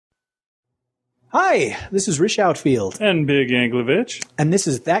Hi, this is Rish Outfield. And Big Anglovich. And this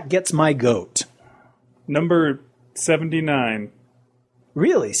is That Gets My Goat. Number 79.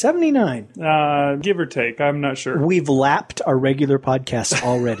 Really? 79? Give or take. I'm not sure. We've lapped our regular podcasts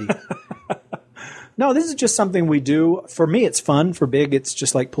already. No, this is just something we do. For me, it's fun. For Big, it's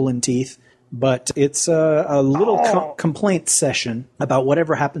just like pulling teeth. But it's a little complaint session about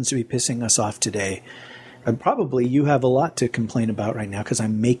whatever happens to be pissing us off today. And probably you have a lot to complain about right now because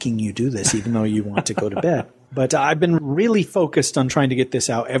I'm making you do this even though you want to go to bed. But I've been really focused on trying to get this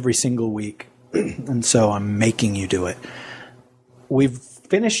out every single week. And so I'm making you do it. We've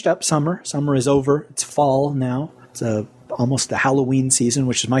finished up summer. Summer is over. It's fall now. It's almost the Halloween season,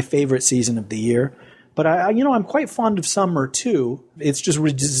 which is my favorite season of the year. But I'm quite fond of summer too. It's just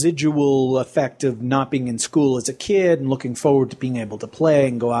residual effect of not being in school as a kid and looking forward to being able to play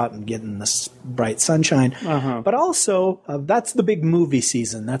and go out and get in the bright sunshine. Uh-huh. But also, that's the big movie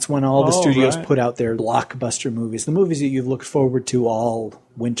season. That's when all the studios put out their blockbuster movies, the movies that you've looked forward to all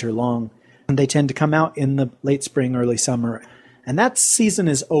winter long. And they tend to come out in the late spring, early summer. And that season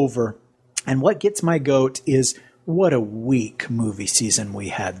is over. And what gets my goat is what a weak movie season we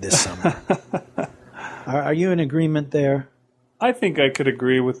had this summer. Are you in agreement there? I think I could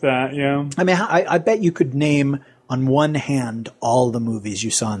agree with that, yeah. I mean, I bet you could name on one hand all the movies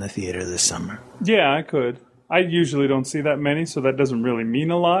you saw in the theater this summer. Yeah, I could. I usually don't see that many, so that doesn't really mean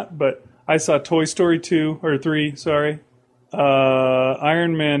a lot. But I saw Toy Story 3,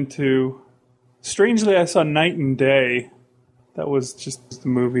 Iron Man 2. Strangely, I saw Night and Day. That was just the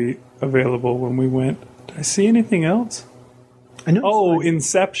movie available when we went. Did I see anything else? I know.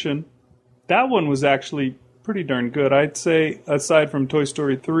 Inception. That one was actually pretty darn good. I'd say, aside from Toy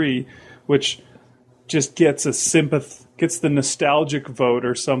Story 3, which just gets the nostalgic vote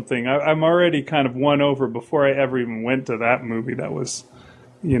or something. I'm already kind of won over before I ever even went to that movie. That was,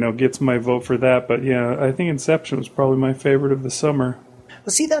 gets my vote for that. But yeah, I think Inception was probably my favorite of the summer.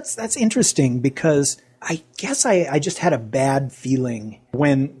 Well, see, that's interesting because I guess I just had a bad feeling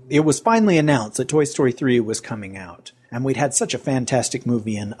when it was finally announced that Toy Story 3 was coming out. And we'd had such a fantastic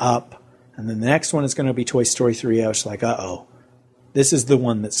movie in Up. And then the next one is going to be Toy Story 3. I was like, uh-oh, this is the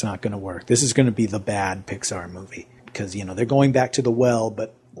one that's not going to work. This is going to be the bad Pixar movie. Because, they're going back to the well,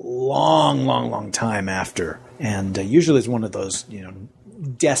 but long time after. And usually it's one of those,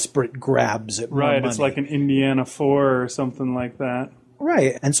 desperate grabs at more money. It's like an Indiana 4 or something like that.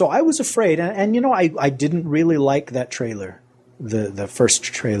 Right. And so I was afraid. And I didn't really like that trailer, the first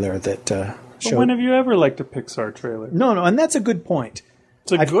trailer that showed. But when have you ever liked a Pixar trailer? No, and that's a good point.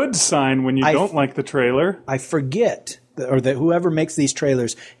 It's a good sign when you don't like the trailer. I forget that whoever makes these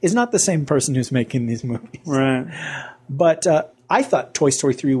trailers is not the same person who's making these movies. Right. But I thought Toy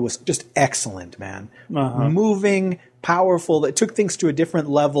Story 3 was just excellent, man. Uh-huh. Moving, powerful. It took things to a different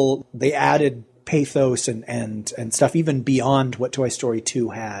level. They added pathos and stuff even beyond what Toy Story 2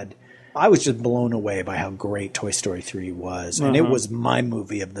 had. I was just blown away by how great Toy Story 3 was. And it was my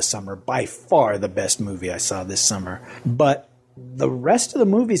movie of the summer. By far the best movie I saw this summer. But the rest of the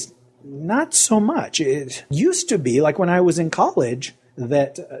movies, not so much. It used to be, like when I was in college,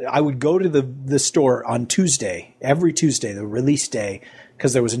 that I would go to the store on Tuesday, every Tuesday, the release day,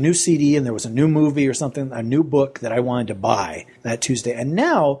 because there was a new CD and there was a new movie or something, a new book that I wanted to buy that Tuesday. And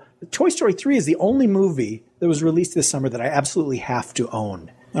now, Toy Story 3 is the only movie that was released this summer that I absolutely have to own.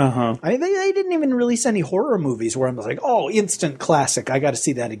 Uh-huh. I mean, they didn't even release any horror movies where I'm like, oh, instant classic, I got to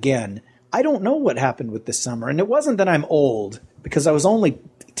see that again. I don't know what happened with this summer. And it wasn't that I'm old, because I was only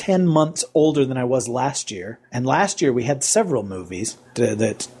 10 months older than I was last year. And last year we had several movies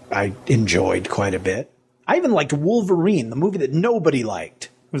that I enjoyed quite a bit. I even liked Wolverine, the movie that nobody liked.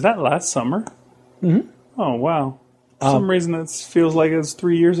 Was that last summer? Mm-hmm. Oh, wow. For some reason it feels like it was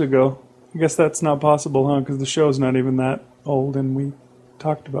 3 years ago. I guess that's not possible, huh? Because the show's not even that old, and we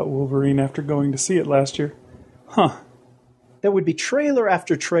talked about Wolverine after going to see it last year. Huh. There would be trailer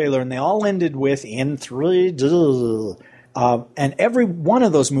after trailer, and they all ended with in 3D. And every one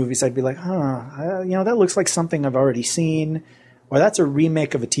of those movies, I'd be like, that looks like something I've already seen. Or that's a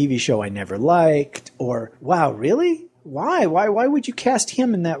remake of a TV show I never liked. Or, wow, really? Why? Why would you cast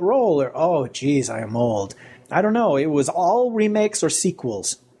him in that role? Or, oh, geez, I am old. I don't know. It was all remakes or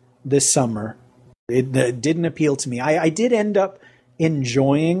sequels this summer. It didn't appeal to me. I did end up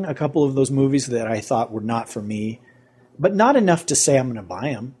enjoying a couple of those movies that I thought were not for me. But not enough to say I'm going to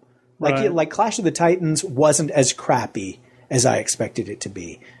buy them. Like Clash of the Titans wasn't as crappy as I expected it to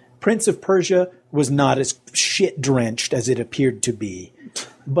be. Prince of Persia was not as shit-drenched as it appeared to be.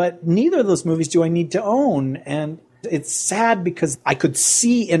 But neither of those movies do I need to own. And it's sad because I could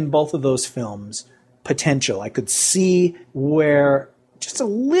see in both of those films potential. I could see where just a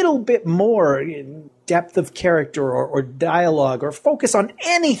little bit more depth of character or dialogue or focus on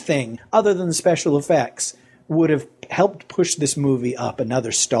anything other than special effects would have helped push this movie up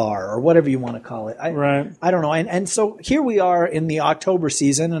another star or whatever you want to call it. Right. I don't know. And so here we are in the October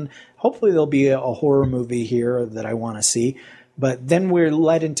season, and hopefully there'll be a horror movie here that I want to see. But then we're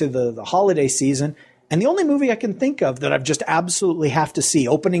led into the holiday season, and the only movie I can think of that I've just absolutely have to see,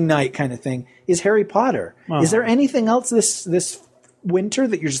 opening night kind of thing, is Harry Potter. Uh-huh. Is there anything else this winter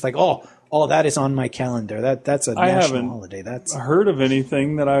that you're just like, oh, that is on my calendar. That's a national holiday. That's heard of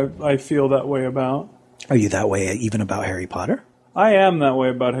anything that I feel that way about. Are you that way even about Harry Potter? I am that way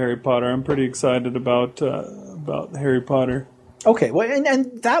about Harry Potter. I'm pretty excited about Harry Potter. Okay, well,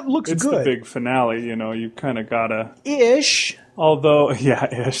 and that looks it's good. It's the big finale, you kind of gotta... Ish. Although,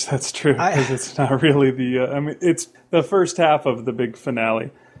 yeah, ish, that's true, because it's not really it's the first half of the big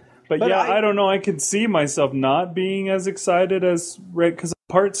finale. But yeah, I don't know, I could see myself not being as excited as... Because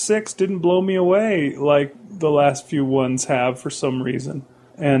Part 6 didn't blow me away like the last few ones have for some reason.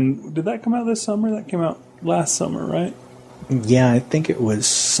 And did that come out this summer? That came out last summer, right? Yeah, I think it was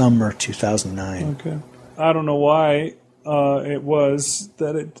summer 2009. Okay. I don't know why it was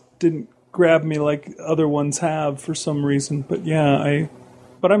that it didn't grab me like other ones have for some reason. But yeah,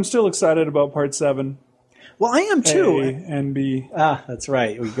 but I'm still excited about Part 7. Well, I am too. A and B. That's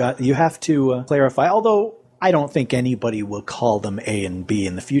right. You have to clarify. Although I don't think anybody will call them A and B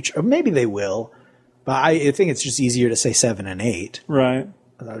in the future. Or maybe they will. But I think it's just easier to say 7 and 8. Right.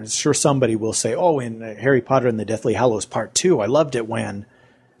 I'm sure somebody will say, oh, in Harry Potter and the Deathly Hallows Part 2, I loved it when...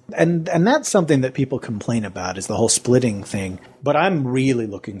 And that's something that people complain about, is the whole splitting thing. But I'm really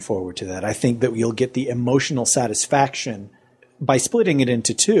looking forward to that. I think that you'll get the emotional satisfaction by splitting it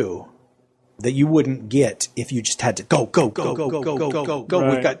into 2 that you wouldn't get if you just had to go.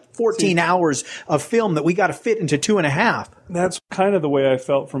 Right. We've got 14 hours of film that we got to fit into 2.5. That's kind of the way I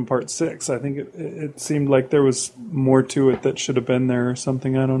felt from Part 6. I think it seemed like there was more to it that should have been there or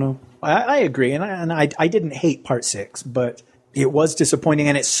something. I don't know. I agree, and I didn't hate Part 6, but it was disappointing,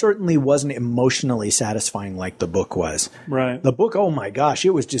 and it certainly wasn't emotionally satisfying like the book was. Right. The book, oh my gosh, it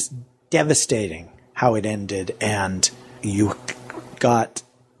was just devastating how it ended, and you got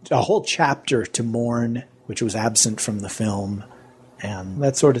a whole chapter to mourn, which was absent from the film, and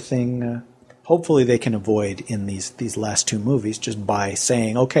that sort of thing. Hopefully they can avoid in these last 2 movies just by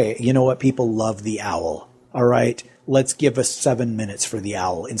saying, okay, you know what, people love the owl. All right, let's give us 7 minutes for the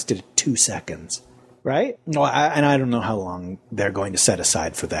owl instead of 2 seconds. Right? No, and I don't know how long they're going to set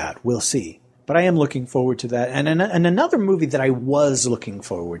aside for that. We'll see. But I am looking forward to that. And another movie that I was looking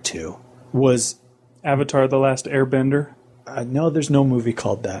forward to was... Avatar: The Last Airbender? No, there's no movie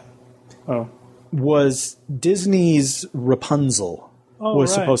called that. Oh. Was Disney's Rapunzel.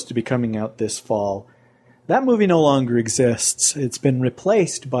 Was right. Supposed to be coming out this fall. That movie no longer exists. It's been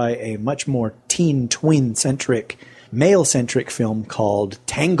replaced by a much more teen, tween-centric, male-centric film called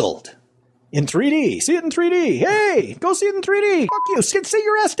Tangled. In 3D. See it in 3D. Hey, go see it in 3D. Fuck you. Sit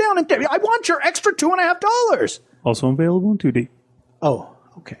your ass down. I want your extra $2.50. Also available in 2D. Oh,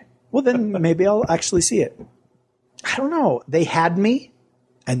 okay. Well, then maybe I'll actually see it. I don't know. They had me,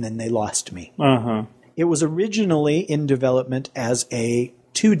 and then they lost me. Uh-huh. It was originally in development as a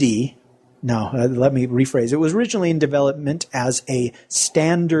 2D. No, let me rephrase. It was originally in development as a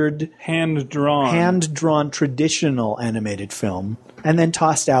standard... Hand-drawn traditional animated film, and then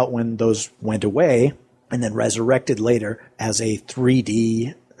tossed out when those went away, and then resurrected later as a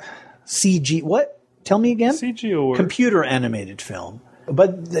 3D CG... What? Tell me again? CG or... Computer animated film.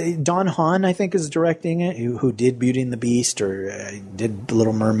 But Don Hahn, I think, is directing it, who did Beauty and the Beast, or did The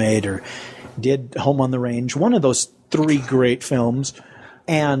Little Mermaid, or did Home on the Range. One of those 3 great films.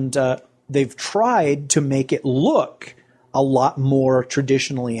 And... they've tried to make it look a lot more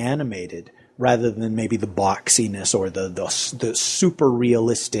traditionally animated rather than maybe the boxiness or the super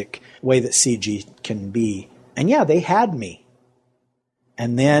realistic way that CG can be. And yeah, they had me.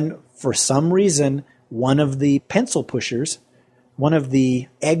 And then for some reason, one of the pencil pushers, one of the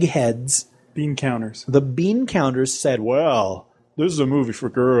eggheads, bean counters, the bean counters said, well, this is a movie for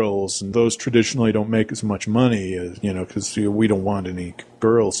girls, and those traditionally don't make as much money, because we don't want any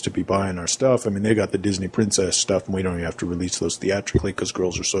girls to be buying our stuff. I mean, they got the Disney princess stuff, and we don't even have to release those theatrically because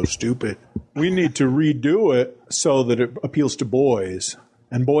girls are so stupid. We need to redo it so that it appeals to boys,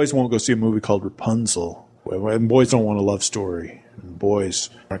 and boys won't go see a movie called Rapunzel. And boys don't want a love story. And boys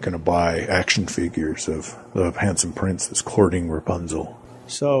aren't going to buy action figures of handsome princes courting Rapunzel.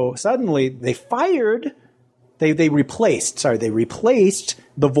 So suddenly they fired... They replaced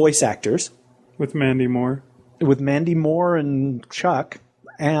the voice actors. With Mandy Moore. With Mandy Moore and Chuck.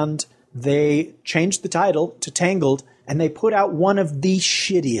 And they changed the title to Tangled. and they put out one of the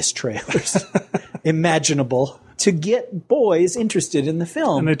shittiest trailers imaginable to get boys interested in the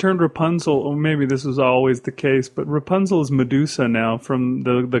film. And they turned Rapunzel, or maybe this was always the case, but Rapunzel is Medusa now from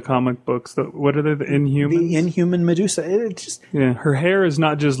the comic books. What are they, the Inhumans? The Inhuman Medusa. Her hair is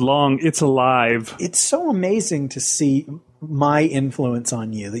not just long, it's alive. It's so amazing to see my influence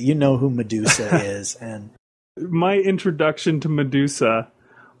on you, that you know who Medusa is. And my introduction to Medusa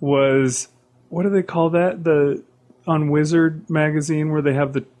was, what do they call that? On Wizard magazine, where they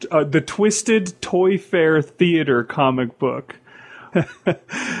have the Twisted Toy Fair Theater comic book.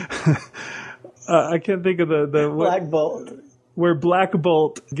 I can't think of the Black Bolt, where Black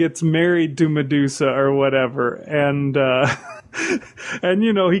Bolt gets married to Medusa or whatever, and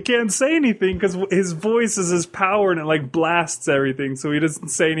he can't say anything because his voice is his power, and it like blasts everything, so he doesn't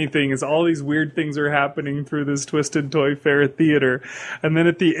say anything as all these weird things are happening through this Twisted Toy Fair Theater, and then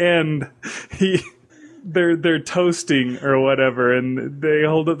at the end they're toasting or whatever, and they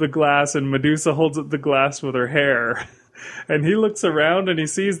hold up the glass, and Medusa holds up the glass with her hair. And he looks around and he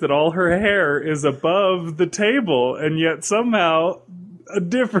sees that all her hair is above the table, and yet somehow a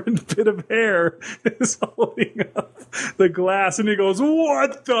different bit of hair is holding up the glass, and he goes,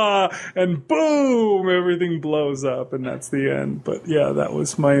 "What the?" And boom, everything blows up, and that's the end. But yeah, that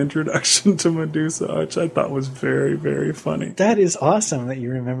was my introduction to Medusa, which I thought was very, very funny. That is awesome that you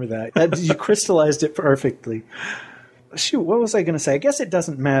remember that. You crystallized it perfectly. Shoot, what was I going to say? I guess it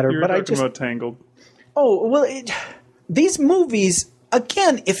doesn't matter. You were talking about Tangled. Oh, well, these movies,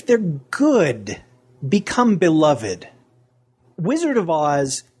 again, if they're good, become beloved. Wizard of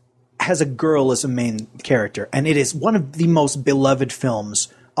Oz has a girl as a main character, and it is one of the most beloved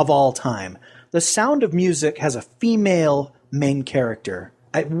films of all time. The Sound of Music has a female main character.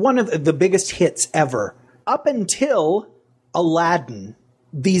 One of the biggest hits ever. Up until Aladdin,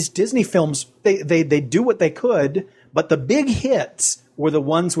 these Disney films, they do what they could, but the big hits were the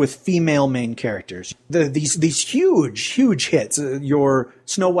ones with female main characters. These huge hits. Your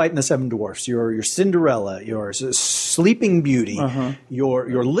Snow White and the Seven Dwarfs, your Cinderella, your Sleeping Beauty,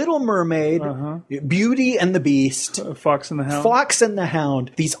 your Little Mermaid, Beauty and the Beast, Fox and the Hound. Fox and the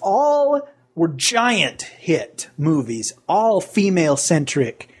Hound. These all were giant hit movies, all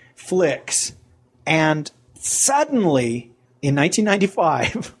female-centric flicks. And suddenly, in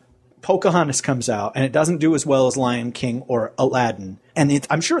 1995... Pocahontas comes out, and it doesn't do as well as Lion King or Aladdin. And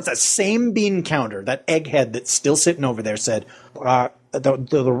I'm sure it's that same bean counter, that egghead that's still sitting over there said,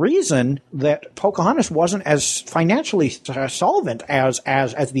 the reason that Pocahontas wasn't as financially solvent as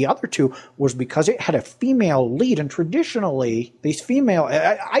the other two was because it had a female lead. And traditionally, these female...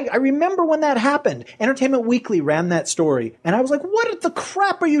 I remember when that happened. Entertainment Weekly ran that story. And I was like, what the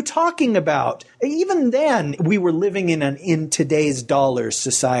crap are you talking about? Even then, we were living in today's dollars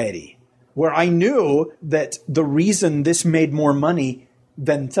society, where I knew that the reason this made more money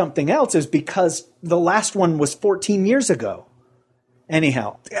than something else is because the last one was 14 years ago.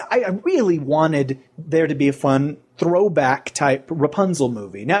 Anyhow, I really wanted there to be a fun throwback type Rapunzel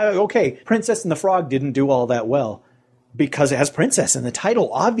movie. Now, okay, Princess and the Frog didn't do all that well because it has princess in the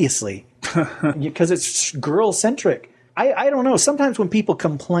title, obviously, because it's girl-centric. I don't know. Sometimes when people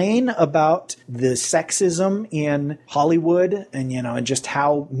complain about the sexism in Hollywood and just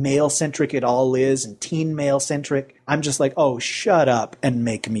how male-centric it all is and teen male-centric, I'm just like, oh, shut up and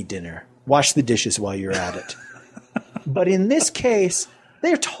make me dinner. Wash the dishes while you're at it. But in this case,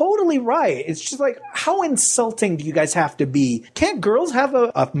 they're totally right. It's just like, how insulting do you guys have to be? Can't girls have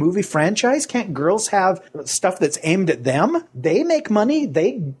a movie franchise? Can't girls have stuff that's aimed at them? They make money.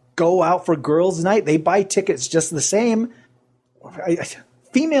 They go out for girls' night. They buy tickets just the same.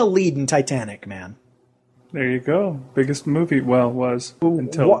 Female lead in Titanic, man. There you go. Biggest movie, was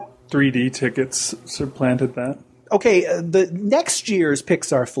until 3D tickets supplanted that. Okay, the next year's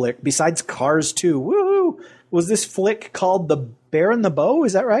Pixar flick, besides Cars 2, woohoo, was this flick called The Bear and the Bow?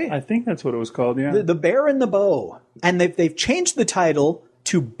 Is that right? I think that's what it was called, yeah. The Bear and the Bow. And they've changed the title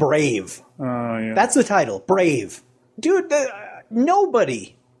to Brave. Oh, yeah. That's the title, Brave. Dude,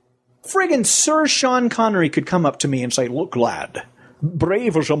 nobody, friggin' Sir Sean Connery could come up to me and say, look, lad,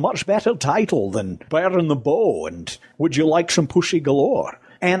 Brave is a much better title than Bear and the Bow, and would you like some pussy galore?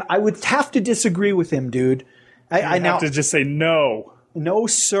 And I would have to disagree with him, dude. I have to just say no. No,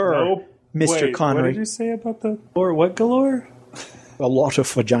 sir. Nope. Mr. Wait, Connery. What did you say about the galore? What galore? A lot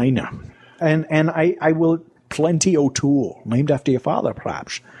of vagina. And I will plenty O'Toole, named after your father,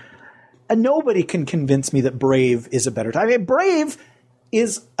 perhaps. And nobody can convince me that Brave is a better title. I mean, Brave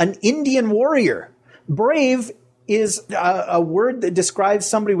is an Indian warrior. Brave is a word that describes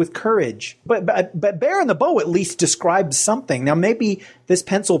somebody with courage. But bear and the bow at least describes something. Now, maybe this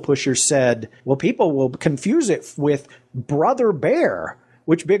pencil pusher said, well, people will confuse it with Brother Bear,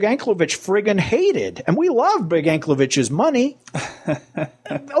 which Big Anklevich friggin' hated. And we love Big Anklevich's money.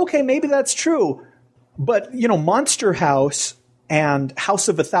 Okay, maybe that's true. But, Monster House and House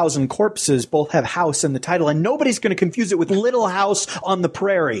of 1,000 Corpses both have house in the title, and nobody's going to confuse it with Little House on the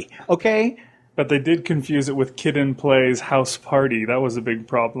Prairie, okay? But they did confuse it with Kid and Play's House Party. That was a big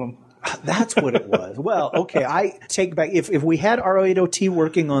problem. That's what it was. Well, okay, I take back. If we had R8OT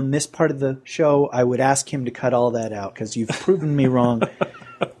working on this part of the show, I would ask him to cut all that out because you've proven me wrong.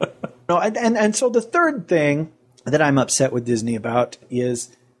 No, and so the third thing that I'm upset with Disney about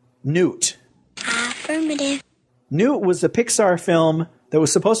is Newt. Affirmative. Newt was a Pixar film that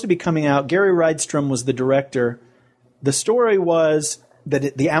was supposed to be coming out. Gary Rydstrom was the director. The story was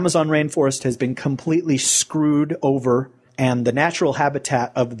that the Amazon rainforest has been completely screwed over, and the natural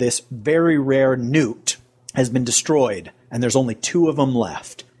habitat of this very rare newt has been destroyed, and there's only 2 of them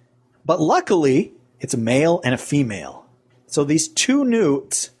left. But luckily, it's a male and a female. So these 2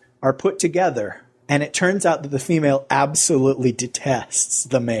 newts are put together, and it turns out that the female absolutely detests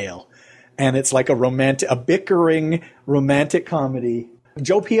the male. And it's like a bickering romantic comedy.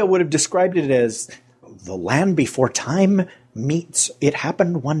 Joe Pia would have described it as The Land Before Time meets It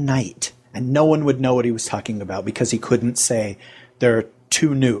Happened One Night. And no one would know what he was talking about because he couldn't say there are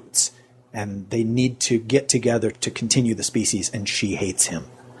 2 newts and they need to get together to continue the species, and she hates him.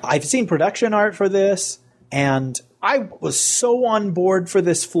 I've seen production art for this, and I was so on board for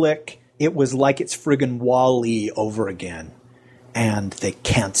this flick. It was like it's friggin' Wall-E over again. And they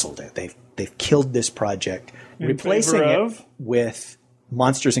canceled it. They've killed this project, replacing it with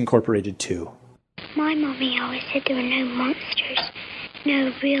Monsters Incorporated 2. My mommy always said there were no monsters,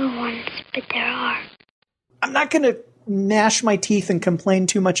 no real ones, but there are. I'm not going to gnash my teeth and complain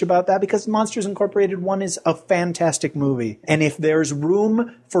too much about that because Monsters Incorporated 1 is a fantastic movie. And if there's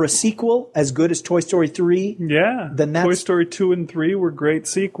room for a sequel as good as Toy Story 3, then Toy Story 2 and 3 were great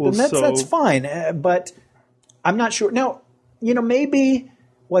sequels. That's fine. But I'm not sure. Now, maybe,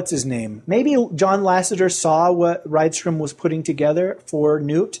 what's his name? Maybe John Lasseter saw what Rydstrom was putting together for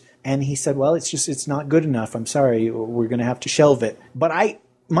Newt, and he said, well, it's not good enough. I'm sorry, we're going to have to shelve it. But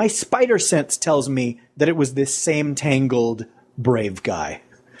my spider sense tells me that it was this same tangled brave guy.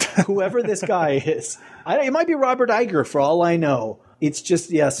 Whoever this guy is. It might be Robert Iger for all I know. It's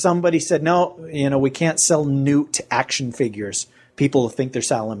just, somebody said, no, we can't sell Newt action figures. People think they're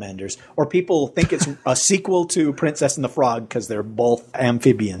salamanders. Or people think it's a sequel to Princess and the Frog because they're both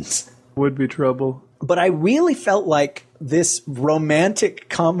amphibians. Would be trouble. But I really felt like this romantic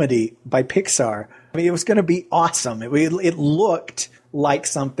comedy by Pixar, it was going to be awesome. It looked like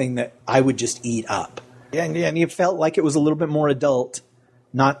something that I would just eat up. And it felt like it was a little bit more adult.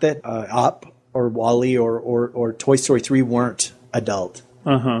 Not that Up or Wall-E or Toy Story 3 weren't adult.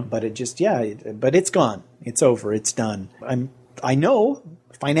 But it just, but it's gone. It's over. It's done. I know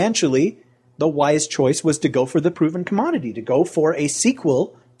financially the wise choice was to go for the proven commodity, to go for a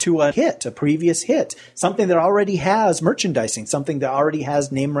sequel to a previous hit, something that already has merchandising, something that already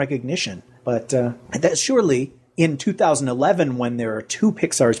has name recognition. But that surely in 2011, when there are 2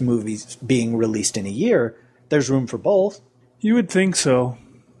 Pixar's movies being released in a year, there's room for both. You would think so.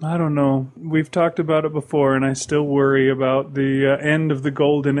 I don't know. We've talked about it before, and I still worry about the end of the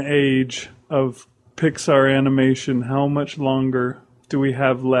golden age of Pixar animation. How much longer do we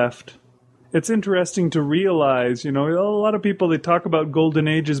have left? It's interesting to realize, a lot of people, they talk about golden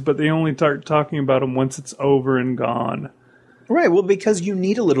ages, but they only start talking about them once it's over and gone. Right. Well, because you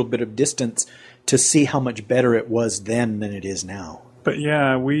need a little bit of distance to see how much better it was then than it is now. But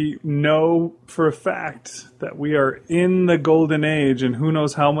yeah, we know for a fact that we are in the golden age, and who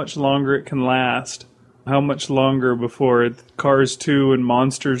knows how much longer it can last. How much longer before Cars 2 and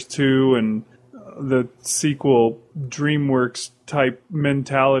Monsters 2 and the sequel DreamWorks type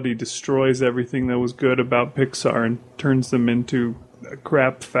mentality destroys everything that was good about Pixar and turns them into a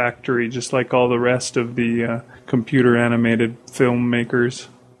crap factory, just like all the rest of the computer animated filmmakers.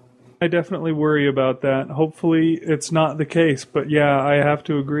 I definitely worry about that. Hopefully it's not the case, but yeah, I have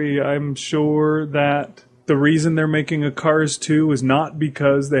to agree. I'm sure that the reason they're making a Cars 2 is not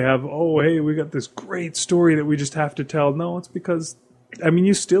because they have, we got this great story that we just have to tell. No, it's because,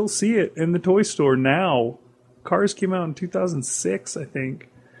 you still see it in the toy store now. Cars came out in 2006, I think.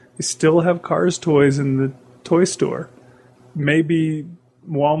 They still have Cars toys in the toy store. Maybe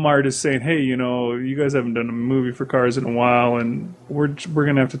Walmart is saying, hey, you guys haven't done a movie for Cars in a while, and we're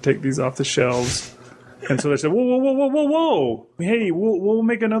going to have to take these off the shelves. And so they said, whoa, whoa, whoa, whoa, whoa, whoa. Hey, we'll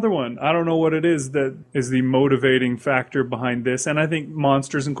make another one. I don't know what it is that is the motivating factor behind this. And I think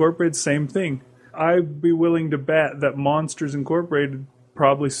Monsters Incorporated, same thing. I'd be willing to bet that Monsters Incorporated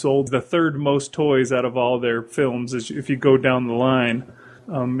probably sold the third most toys out of all their films if you go down the line.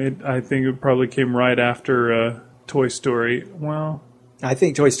 I think it probably came right after Toy Story. Well, I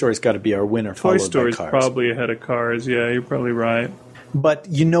think Toy Story's got to be our winner, Toy followed Story's by Cars. probably ahead of Cars. Yeah, you're probably right. But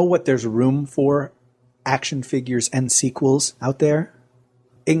you know what there's room for? Action figures and sequels out there?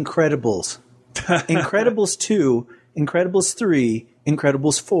 Incredibles. Incredibles 2, Incredibles 3,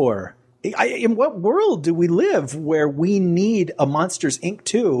 Incredibles 4. In what world do we live where we need a Monsters, Inc.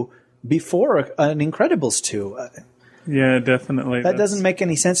 2 before an Incredibles 2? Yeah, definitely. That doesn't make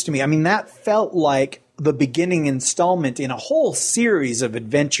any sense to me. I mean, that felt like the beginning installment in a whole series of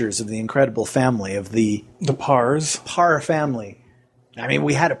adventures of the Incredible family, of the Parr family. I mean,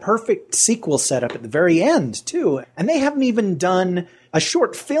 we had a perfect sequel set up at the very end, too. And they haven't even done a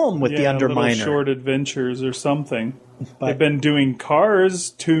short film with the Underminer. Little short adventures or something. But they've been doing Cars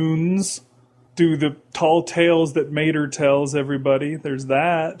tunes, do the tall tales that Mater tells everybody. There's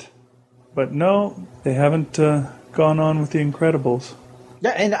that. But no, they haven't gone on with the Incredibles.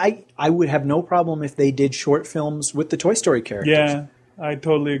 Yeah, and I would have no problem if they did short films with the Toy Story characters. Yeah, I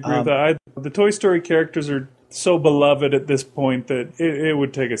totally agree with that. The Toy Story characters are so beloved at this point that it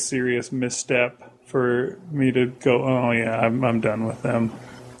would take a serious misstep for me to go, oh yeah, I'm done with them.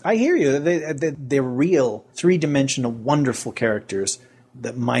 I hear you. They're real, three-dimensional, wonderful characters.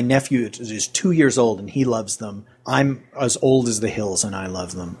 That my nephew is 2 years old and he loves them. I'm as old as the hills and I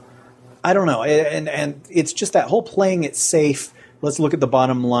love them. I don't know. And it's just that whole playing it safe, let's look at the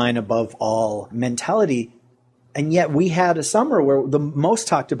bottom line above all mentality. And yet we had a summer where the most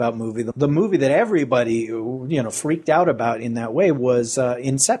talked about movie, the movie that everybody freaked out about in that way was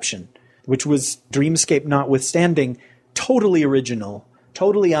Inception, which was Dreamscape notwithstanding, totally original,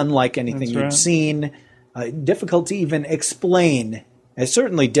 totally unlike anything you've seen, difficult to even explain. It's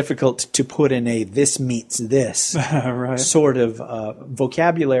certainly difficult to put in a this meets this right. sort of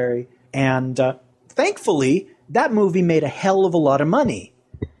vocabulary. And thankfully, that movie made a hell of a lot of money.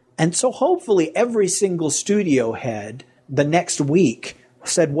 And so hopefully every single studio head the next week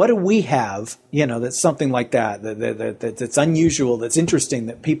said, what do we have, that's something like that's unusual, that's interesting,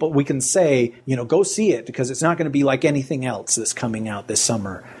 that we can say, go see it because it's not going to be like anything else that's coming out this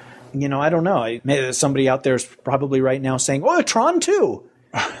summer. I don't know. Maybe somebody out there is probably right now saying, oh, Tron 2.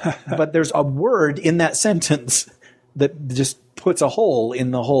 But there's a word in that sentence that just puts a hole in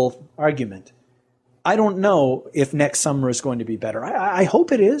the whole argument. I don't know if next summer is going to be better. I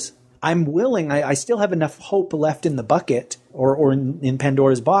hope it is. I'm willing. I still have enough hope left in the bucket or in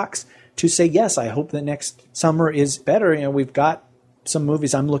Pandora's box to say, yes, I hope that next summer is better. We've got some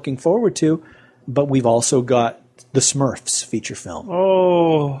movies I'm looking forward to, but we've also got the Smurfs feature film.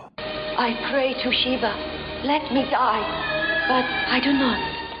 Oh. I pray to Shiva, let me die, but I do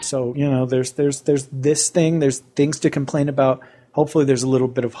not. So, there's this thing, there's things to complain about. Hopefully there's a little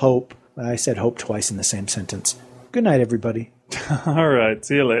bit of hope. I said hope twice in the same sentence. Good night, everybody. All right.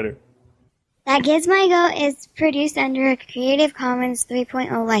 See you later. That Gizmo Go is produced under a Creative Commons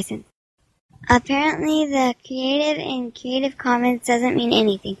 3.0 license. Apparently, the creative in Creative Commons doesn't mean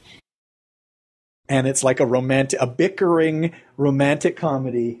anything. And it's like a bickering romantic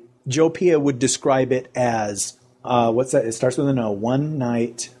comedy. Joe Pia would describe it as, what's that? It starts with an O. One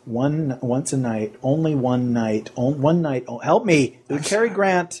night, once a night, only one night, one night. Oh, help me. Cary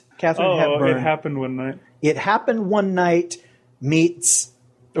Grant, Katharine Hepburn. It happened one night. It happened one night meets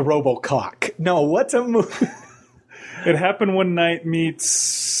RoboCock. No, what's a movie? It happened one night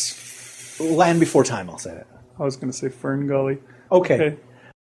meets Land Before Time, I'll say it. I was going to say Fern Gully. Okay.